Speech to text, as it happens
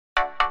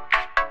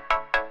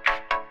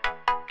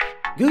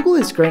Google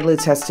is currently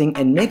testing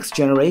a next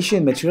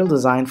generation material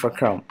design for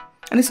Chrome,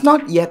 and it's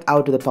not yet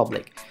out to the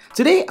public.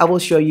 Today I will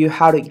show you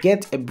how to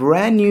get a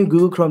brand new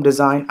Google Chrome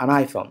design on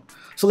iPhone.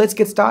 So let's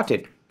get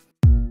started.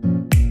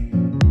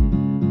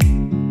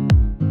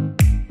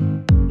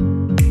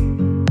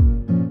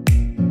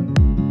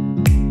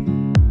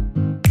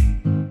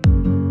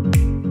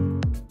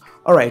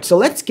 Alright, so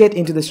let's get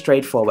into this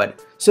straightforward.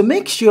 So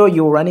make sure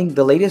you're running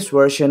the latest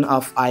version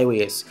of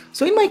iOS.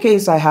 So in my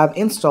case, I have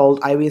installed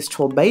iOS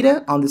 12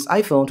 beta on this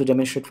iPhone to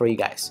demonstrate for you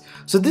guys.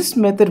 So this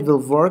method will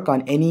work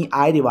on any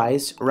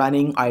iDevice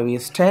running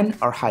iOS 10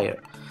 or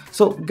higher.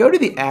 So go to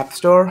the App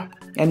Store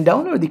and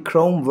download the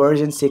Chrome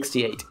version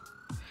 68.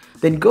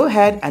 Then go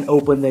ahead and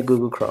open the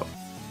Google Chrome.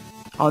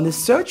 On the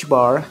search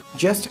bar,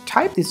 just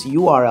type this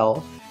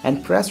URL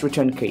and press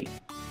return key.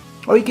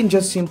 Or you can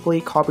just simply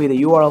copy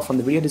the URL from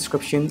the video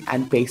description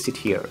and paste it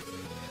here.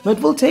 Now it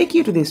will take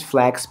you to this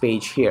flags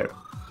page here.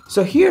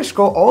 So here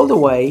scroll all the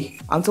way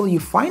until you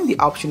find the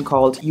option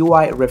called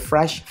UI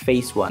Refresh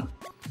Phase 1.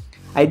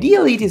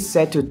 Ideally it is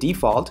set to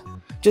default,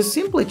 just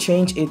simply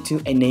change it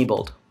to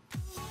enabled.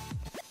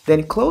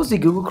 Then close the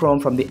Google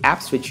Chrome from the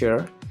app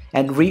switcher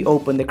and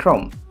reopen the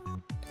Chrome.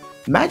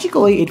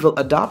 Magically it will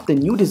adopt the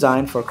new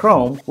design for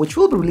Chrome, which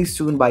will be released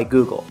soon by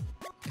Google.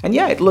 And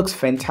yeah, it looks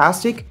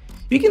fantastic.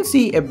 You can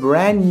see a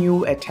brand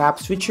new tab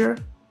switcher.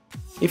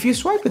 If you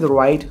swipe to the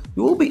right,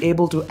 you will be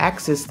able to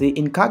access the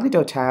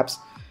incognito tabs,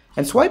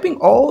 and swiping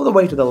all the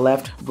way to the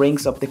left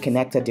brings up the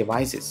connected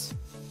devices.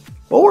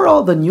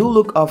 Overall, the new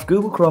look of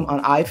Google Chrome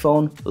on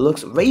iPhone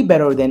looks way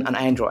better than on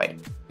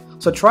Android.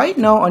 So try it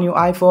now on your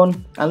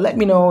iPhone and let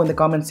me know in the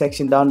comment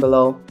section down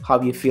below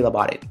how you feel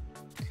about it.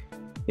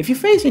 If you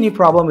face any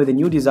problem with the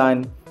new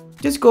design,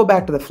 just go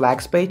back to the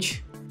flags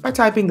page by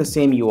typing the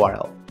same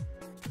URL.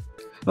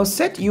 Now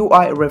set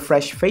UI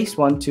Refresh Phase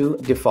 1 to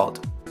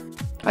default,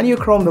 and your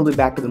Chrome will be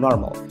back to the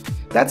normal.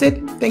 That's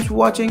it. Thanks for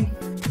watching.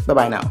 Bye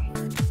bye now.